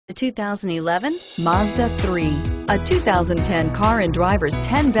The 2011 Mazda 3. A 2010 Car and Driver's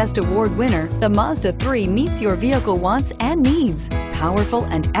 10 Best Award winner, the Mazda 3 meets your vehicle wants and needs. Powerful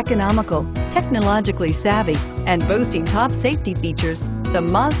and economical, technologically savvy, and boasting top safety features, the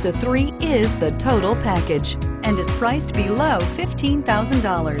Mazda 3 is the total package and is priced below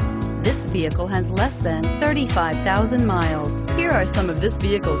 $15,000. This vehicle has less than 35,000 miles. Here are some of this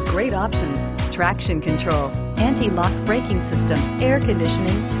vehicle's great options: traction control, anti-lock braking system, air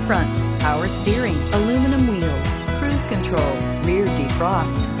conditioning, front, power steering, aluminum wheels, cruise control, rear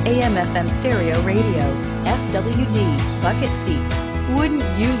defrost, AM/FM stereo radio, FWD, bucket seats. Wouldn't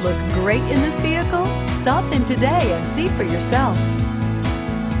you look great in this vehicle? Stop in today and see for yourself.